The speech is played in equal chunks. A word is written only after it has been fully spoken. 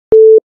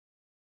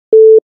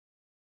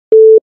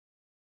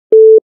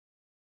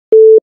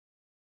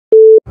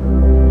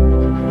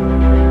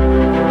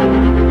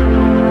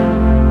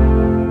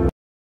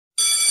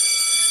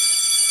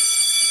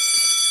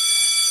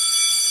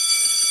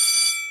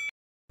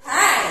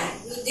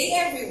Good day,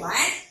 everyone.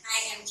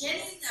 I am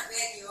Jenny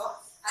Naverio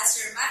as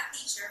your math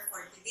teacher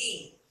for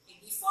today. Okay,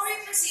 before we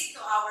proceed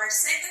to our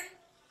second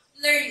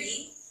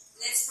learning,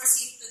 let's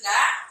proceed to the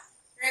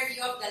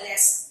review of the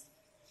lesson.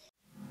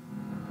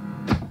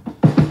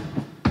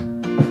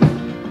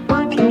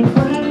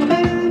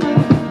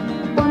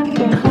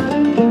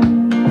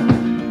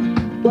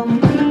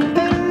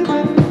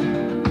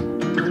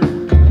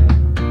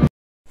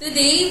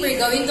 Today, we're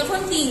going to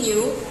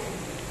continue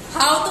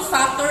how to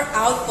factor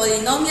out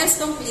polynomials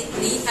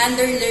completely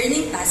under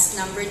learning task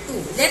number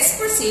 2. Let's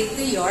proceed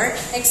to your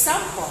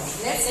example.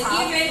 The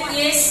given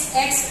is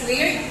x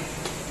squared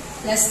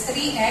plus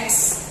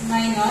 3x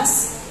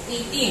minus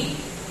 18.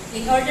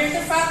 In order to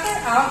factor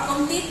out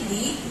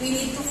completely, we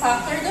need to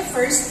factor the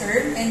first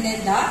term and then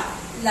the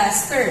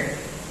last term.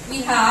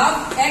 We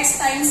have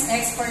x times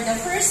x for the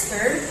first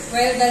term,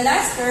 while the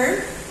last term,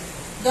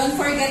 don't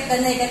forget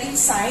the negative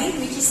sign,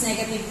 which is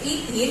negative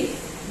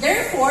 18.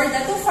 Therefore,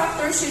 the two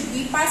factors should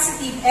be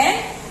positive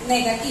and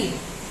negative.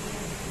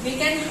 We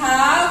can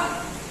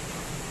have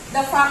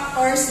the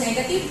factors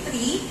negative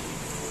 3,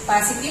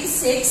 positive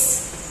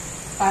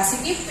 6,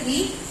 positive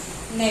 3,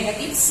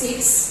 negative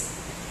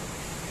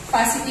 6,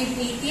 positive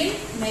 18,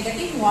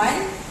 negative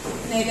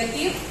 1,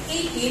 negative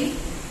 18,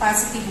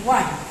 positive 1.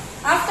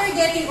 After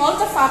getting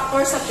all the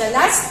factors of the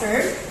last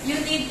term,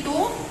 you need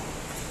to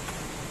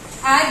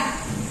add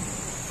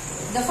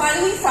the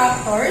following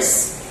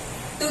factors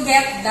to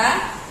get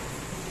the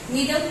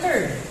middle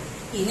term.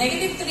 Okay,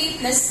 negative 3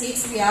 plus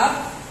 6, we have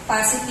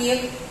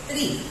positive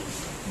 3.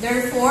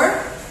 Therefore,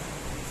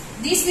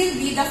 this will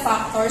be the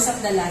factors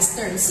of the last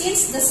term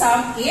since the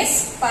sum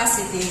is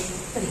positive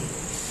 3.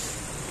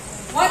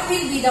 What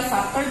will be the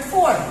factored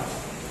form?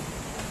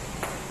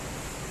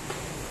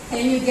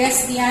 Can you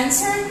guess the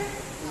answer?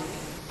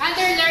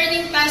 Under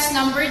learning task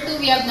number 2,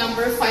 we have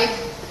number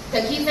 5.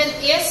 The given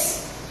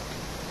is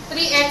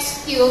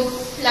 3x cubed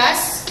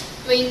plus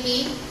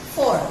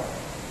 24.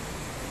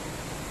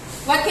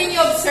 What can you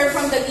observe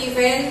from the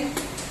given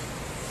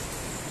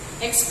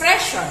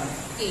expression?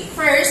 Okay,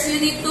 first, you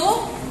need to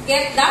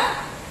get the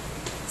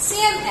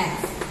CMF.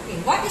 Okay,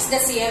 what is the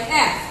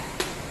CMF?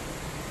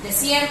 The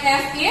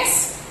CMF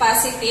is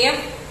positive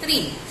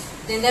 3.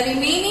 Then the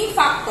remaining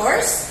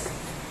factors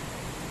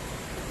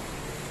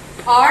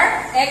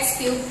are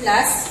x cubed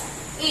plus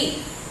 8.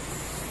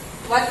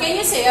 What can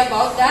you say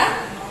about the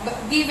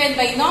given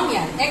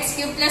binomial? X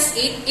cubed plus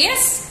 8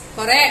 is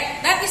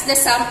correct. That is the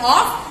sum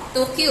of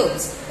 2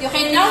 cubes. You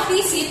can now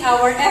visit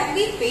our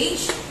FB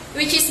page,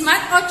 which is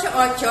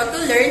Math8-Otso, to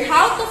learn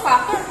how to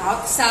factor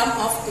out sum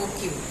of 2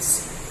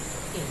 cubes.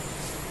 Okay.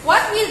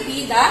 What will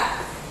be the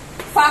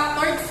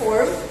factored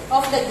form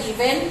of the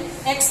given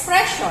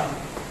expression?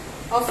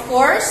 Of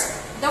course,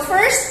 the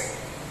first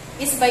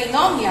is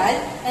binomial,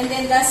 and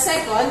then the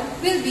second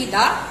will be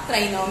the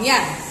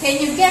trinomial. Can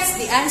you guess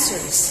the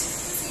answers?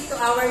 To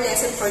our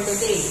lesson for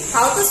today,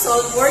 how to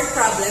solve word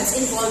problems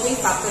involving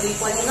factoring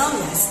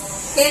polynomials.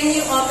 Can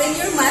you open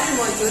your math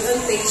module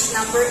on page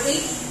number 8?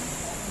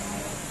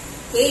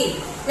 Okay,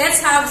 let's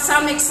have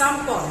some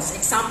examples.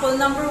 Example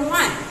number 1.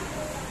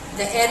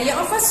 The area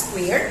of a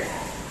square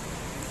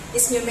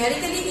is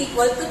numerically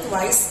equal to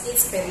twice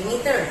its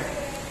perimeter.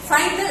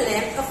 Find the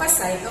length of a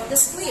side of the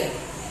square.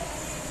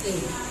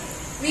 Okay,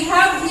 we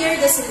have here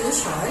the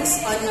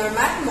solutions on your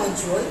math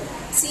module.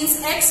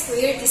 Since x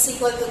squared is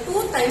equal to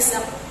 2 times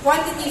the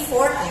quantity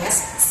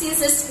 4s,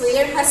 since the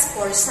square has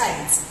 4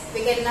 sides,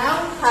 we can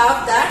now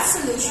have the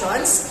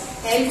solutions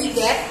and we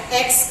get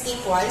x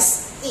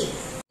equals 8.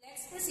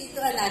 Let's proceed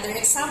to another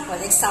example.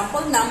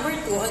 Example number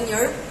 2 on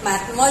your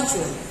math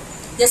module.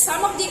 The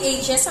sum of the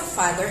ages of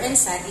father and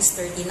son is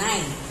 39.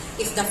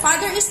 If the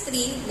father is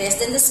 3 less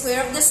than the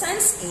square of the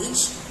son's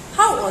age,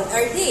 how old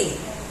are they?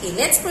 Okay,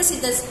 let's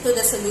proceed to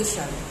the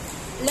solution.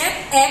 Let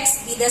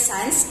x be the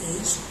son's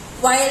age,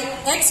 while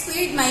x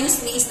squared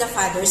minus 3 is the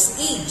father's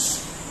age.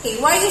 Okay,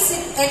 why is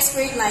it x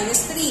squared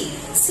minus 3?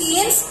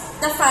 Since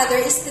the father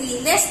is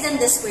 3 less than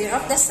the square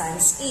of the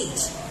son's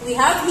age. We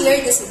have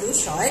here the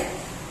solution.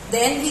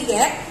 Then we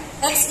get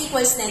x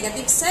equals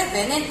negative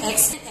 7 and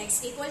x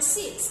equals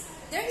 6.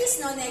 There is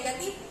no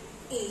negative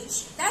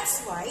age. That's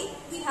why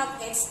we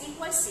have x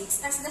equals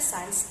 6 as the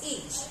son's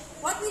age.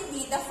 What will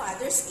be the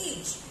father's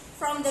age?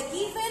 From the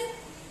given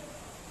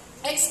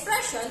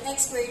expression,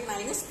 x squared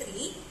minus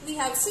 3, we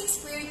have 6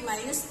 squared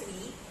minus 3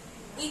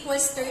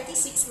 equals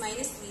 36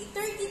 minus 3.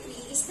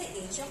 33 is the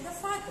age of the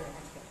father.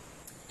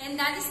 And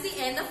that is the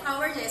end of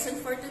our lesson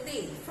for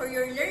today. For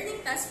your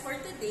learning task for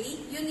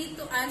today, you need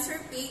to answer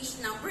page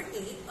number 8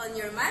 on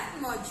your math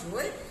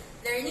module,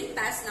 learning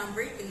task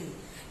number 3.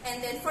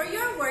 And then for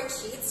your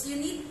worksheets, you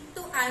need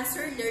to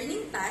answer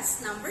learning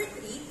task number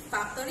 3,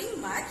 factoring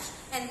match,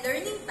 and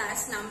learning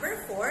task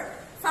number 4,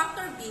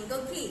 factor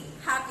bingo game.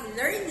 Happy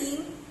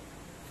learning!